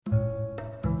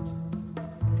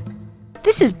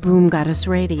This is Boom Goddess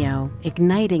Radio,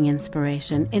 igniting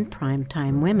inspiration in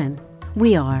primetime women.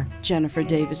 We are Jennifer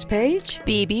Davis Page,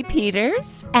 BB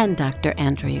Peters, and Dr.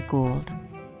 Andrea Gould.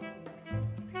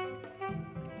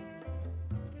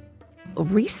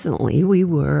 Recently, we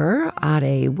were at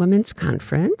a women's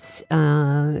conference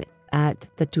at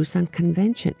the Tucson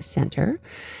Convention Center,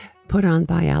 put on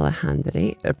by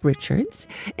Alejandra Richards.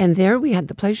 And there we had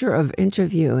the pleasure of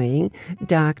interviewing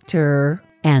Dr.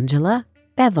 Angela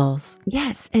Bevels.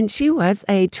 Yes, and she was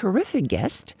a terrific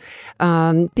guest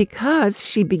because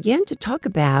she began to talk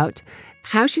about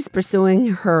how she's pursuing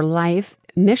her life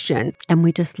mission. And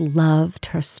we just loved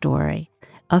her story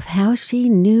of how she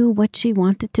knew what she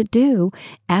wanted to do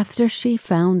after she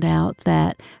found out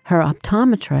that her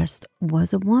optometrist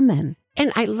was a woman.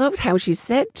 And I loved how she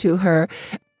said to her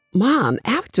mom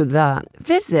after the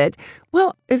visit,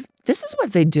 well, if this is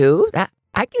what they do,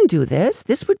 I can do this.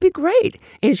 This would be great.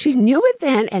 And she knew it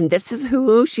then, and this is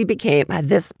who she became at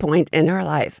this point in her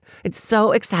life. It's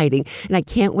so exciting, and I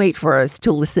can't wait for us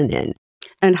to listen in.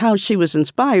 And how she was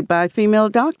inspired by a female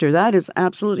doctor. That is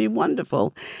absolutely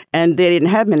wonderful. And they didn't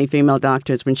have many female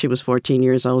doctors when she was 14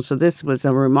 years old, so this was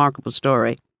a remarkable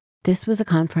story. This was a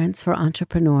conference for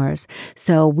entrepreneurs,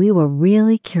 so we were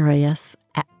really curious,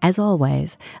 as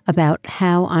always, about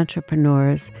how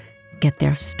entrepreneurs get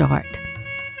their start.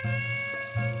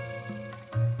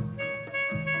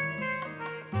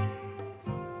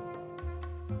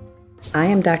 I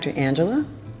am Dr. Angela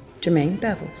Germaine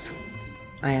Bevels.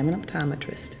 I am an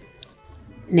optometrist.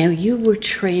 Now, you were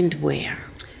trained where?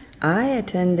 I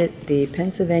attended the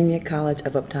Pennsylvania College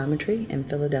of Optometry in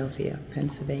Philadelphia,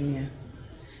 Pennsylvania.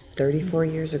 34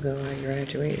 years ago, I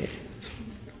graduated.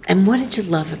 And what did you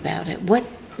love about it?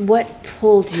 What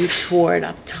pulled you toward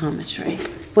optometry?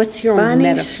 What's your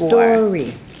metaphor?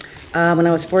 Story. When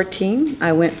I was 14,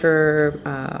 I went for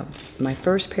my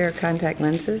first pair of contact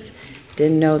lenses.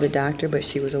 Didn't know the doctor, but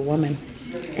she was a woman.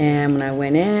 And when I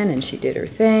went in and she did her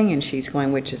thing and she's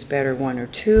going, which is better, 1 or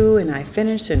 2, and I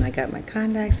finished and I got my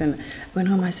contacts and went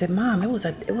home. I said, Mom, it was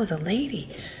a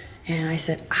lady. And I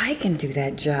said, I can do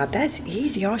that job. That's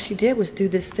easy. All she did was do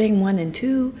this thing 1 and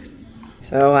 2.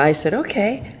 So I said,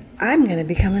 okay, I'm going to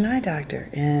become an eye doctor.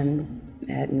 And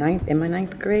in my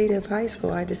ninth grade of high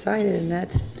school, I decided,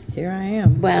 and here I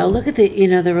am. Well, look at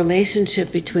the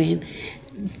relationship between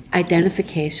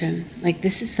identification, like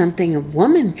this is something a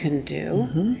woman can do,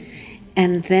 mm-hmm.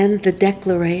 and then the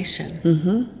declaration.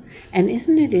 Mm-hmm. And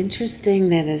isn't it interesting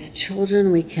that as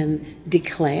children we can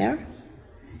declare,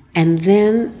 and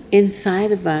then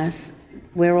inside of us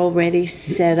we're already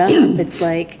set up. It's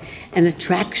like an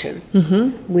attraction,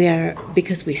 mm-hmm.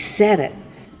 because we said it.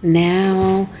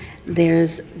 Now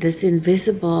there's this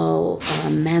invisible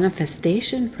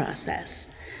manifestation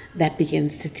process that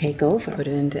begins to take over. Put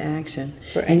it into action.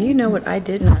 Right. And you know what I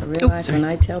did not realize when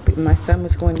I tell people, my son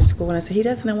was going to school, and I said, he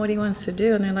doesn't know what he wants to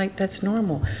do. And they're like, that's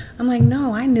normal. I'm like,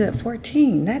 no, I knew at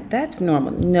 14. That's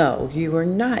normal. No, you are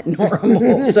not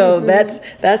normal. So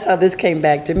that's how this came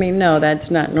back to me. No, that's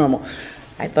not normal.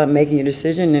 I thought making a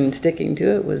decision and sticking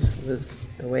to it was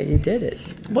the way you did it.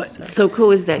 What's so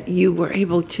cool is that you were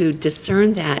able to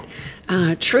discern that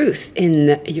truth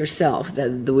in yourself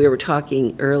that we were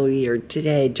talking earlier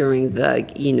today during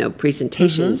the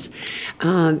presentations.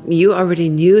 Mm-hmm. You already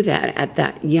knew that at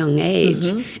that young age,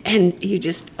 mm-hmm. and you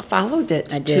just followed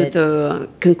it I to did. the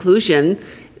conclusion,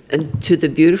 to the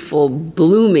beautiful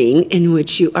blooming in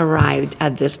which you arrived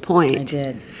at this point. I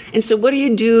did. And so what do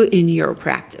you do in your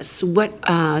practice? What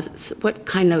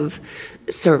kind of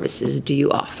services do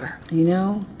you offer?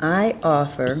 I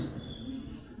offer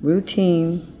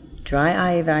routine dry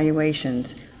eye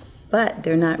evaluations, but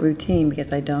they're not routine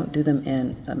because I don't do them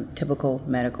in typical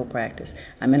medical practice.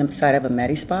 I'm inside of a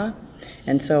Medi-Spa,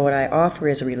 and so what I offer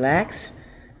is a relaxed,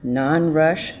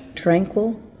 non-rush,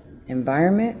 tranquil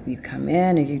environment. You come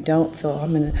in and you don't feel,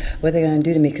 what are they going to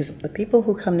do to me? Because the people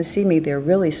who come to see me, they're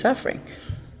really suffering.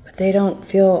 But they don't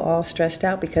feel all stressed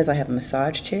out because I have a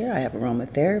massage chair, I have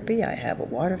aromatherapy, I have a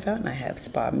water fountain, I have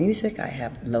spa music, I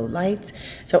have low lights.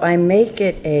 So I make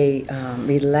it a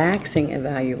relaxing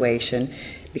evaluation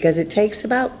because it takes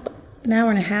about an hour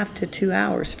and a half to 2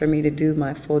 hours for me to do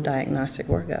my full diagnostic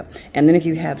workup. And then if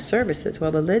you have services,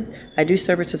 I do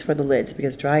services for the lids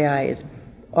because dry eye is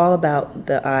all about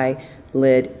the eye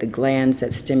lid, the glands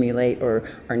that stimulate or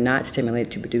are not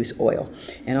stimulated to produce oil.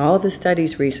 And all of the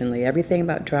studies recently, everything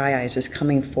about dry eye is just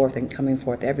coming forth.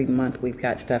 Every month we've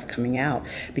got stuff coming out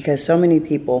because so many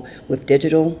people with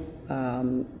digital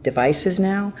devices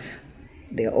now,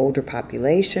 the older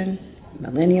population,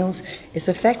 millennials, it's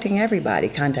affecting everybody,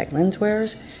 contact lens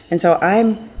wearers. And so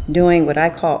I'm doing what I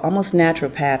call almost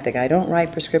naturopathic. I don't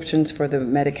write prescriptions for the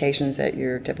medications at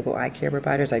your typical eye care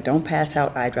providers. I don't pass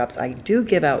out eye drops. I do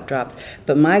give out drops,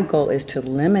 but my goal is to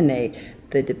eliminate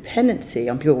the dependency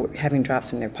on people having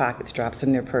drops in their pockets, drops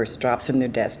in their purse, drops in their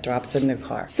desk, drops in their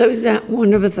car. So is that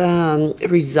one of the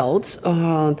results?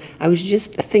 I was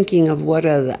just thinking of what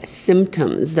are the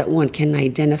symptoms that one can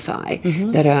identify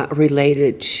that are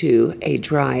related to a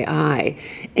dry eye.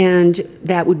 And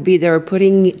that would be they're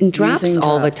putting in drops Using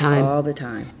all the drops time. all the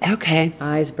time. Okay.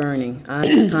 Eyes burning,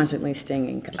 eyes constantly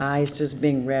stinging, eyes just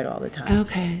being red all the time.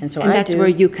 Okay. And so And I that's do- where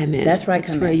you come in. That's where I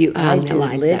That's come where in. you I do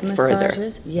analyze lid that further.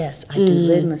 massages. Yes, I do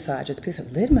lid massages. People say,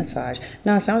 lid massage?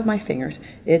 No, it's not with my fingers.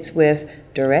 It's with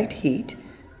direct heat,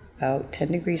 about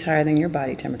 10 degrees higher than your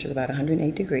body temperature, about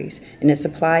 108 degrees, and it's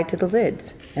applied to the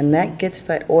lids. And that gets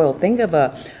that oil. Think of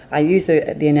I use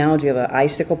the analogy of an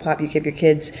icicle pop you give your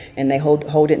kids, and they hold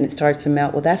it and it starts to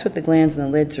melt. Well, that's what the glands in the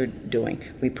lids are doing.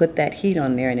 We put that heat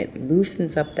on there, and it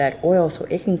loosens up that oil so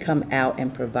it can come out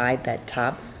and provide that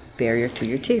top barrier to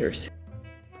your tears.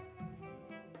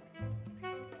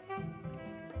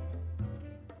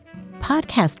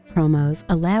 Podcast promos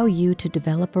allow you to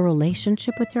develop a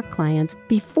relationship with your clients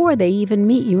before they even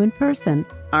meet you in person.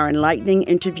 Our enlightening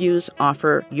interviews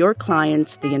offer your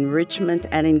clients the enrichment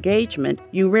and engagement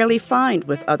you rarely find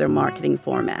with other marketing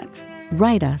formats.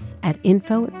 Write us at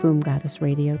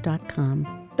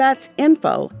info@boomgoddessradio.com. That's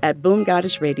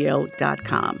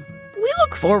info@boomgoddessradio.com. We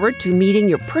look forward to meeting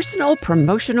your personal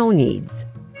promotional needs.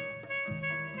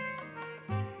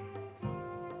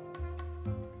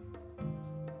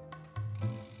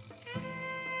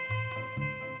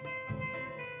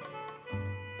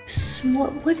 So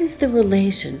what is the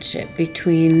relationship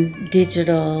between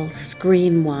digital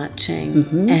screen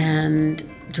watching and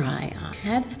dry eye?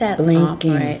 How does that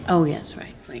Blinking. operate? Oh, yes,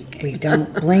 right, blinking. We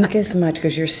don't blink as much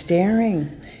because you're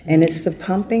staring. And it's the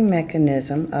pumping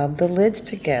mechanism of the lids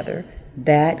together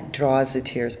that draws the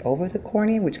tears over the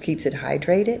cornea, which keeps it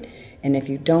hydrated. And if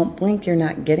you don't blink, you're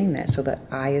not getting that. So the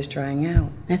eye is drying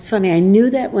out. That's funny. I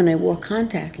knew that when I wore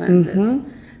contact lenses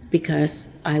because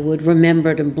I would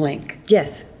remember to blink.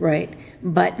 Yes. Right.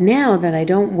 But now that I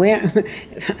don't wear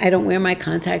my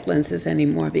contact lenses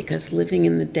anymore because living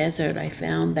in the desert, I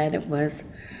found that it was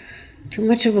too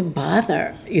much of a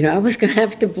bother. You know, I was going to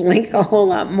have to blink a whole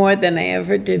lot more than I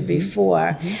ever did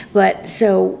before. But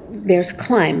so there's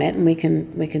climate, and we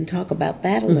can talk about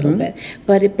that a little bit.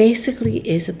 But it basically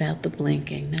is about the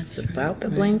blinking. That's About the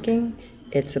blinking,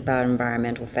 it's about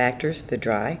environmental factors, the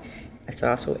dry. It's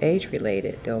also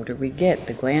age-related. The older we get,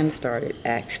 the glands start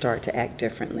to act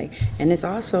differently. And it's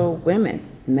also women,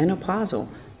 menopausal.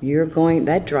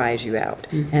 That dries you out.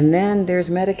 And then there's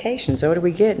medication. So what do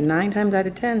we get? 9 times out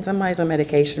of 10, somebody's on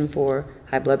medication for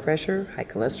high blood pressure, high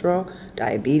cholesterol,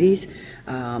 diabetes.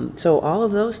 So all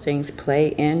of those things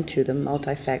play into the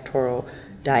multifactorial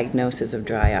diagnosis of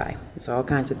dry eye. It's all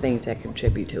kinds of things that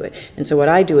contribute to it. And so what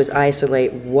I do is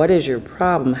isolate what is your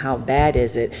problem, how bad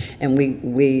is it, and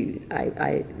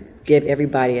I give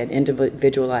everybody an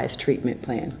individualized treatment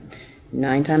plan.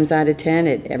 9 times out of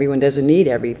 10, everyone doesn't need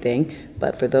everything,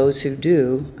 but for those who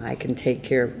do, I can take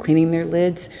care of cleaning their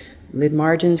lids. Lid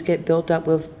margins get built up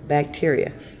with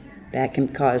bacteria. That can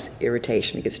cause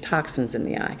irritation. It gets toxins in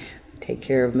the eye. Take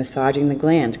care of massaging the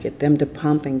glands, get them to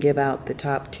pump and give out the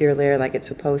top tier layer like it's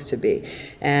supposed to be.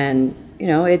 And,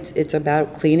 it's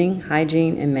about cleaning,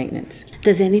 hygiene, and maintenance.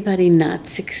 Does anybody not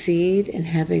succeed in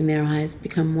having their eyes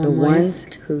become more The moist?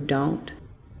 ones who don't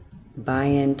buy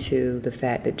into the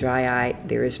fact that dry eye,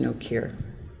 there is no cure.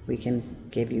 We can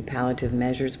give you palliative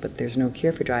measures, but there's no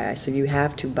cure for dry eye. So you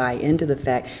have to buy into the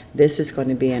fact this is going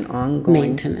to be an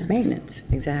ongoing maintenance.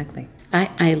 Exactly.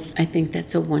 I think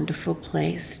that's a wonderful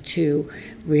place to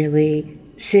really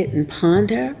sit and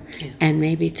ponder and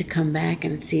maybe to come back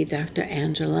and see Dr.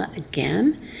 Angela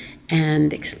again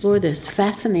and explore this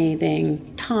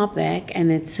fascinating topic.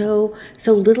 And it's so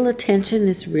little attention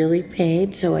is really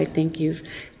paid. So I think you've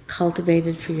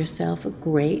cultivated for yourself a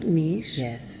great niche.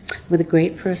 Yes. With a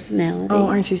great personality. Oh,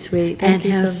 aren't you sweet? Thank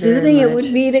you and how so very soothing it much.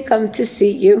 would be to come to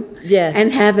see you. Yes.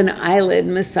 And have an eyelid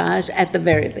massage at the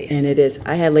very least. And it is.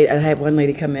 I had one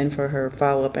lady come in for her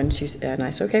follow-up, and I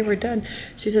said, okay, we're done.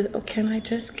 She says, oh, can I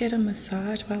just get a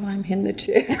massage while I'm in the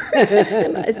chair?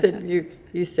 And I said,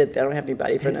 you sit there. I don't have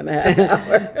anybody for another half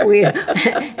hour.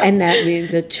 And that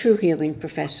means a true healing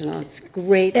professional. It's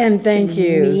great. And thank to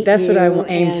you. meet That's what I you,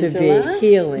 aim to Angela. be,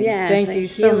 healing. Yes, Thank a you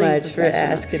so healing much for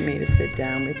professional. asking me to sit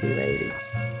down with you ladies.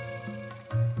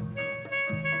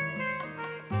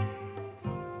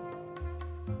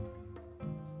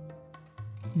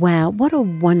 Wow, what a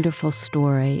wonderful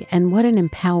story, and what an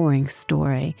empowering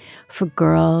story for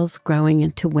girls growing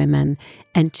into women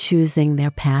and choosing their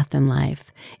path in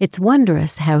life. It's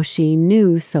wondrous how she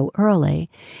knew so early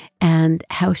and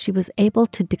how she was able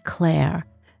to declare,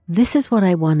 this is what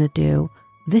I want to do,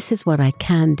 this is what I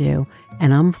can do,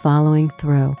 and I'm following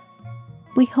through.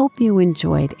 We hope you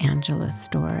enjoyed Angela's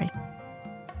story.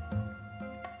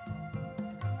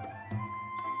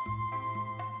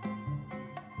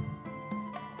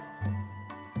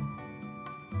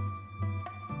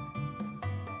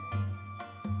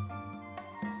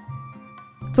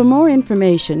 For more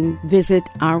information, visit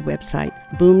our website,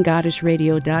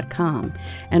 boomgoddessradio.com,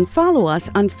 and follow us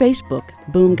on Facebook,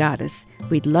 Boom Goddess.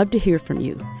 We'd love to hear from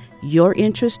you. Your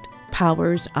interest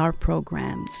powers our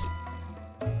programs.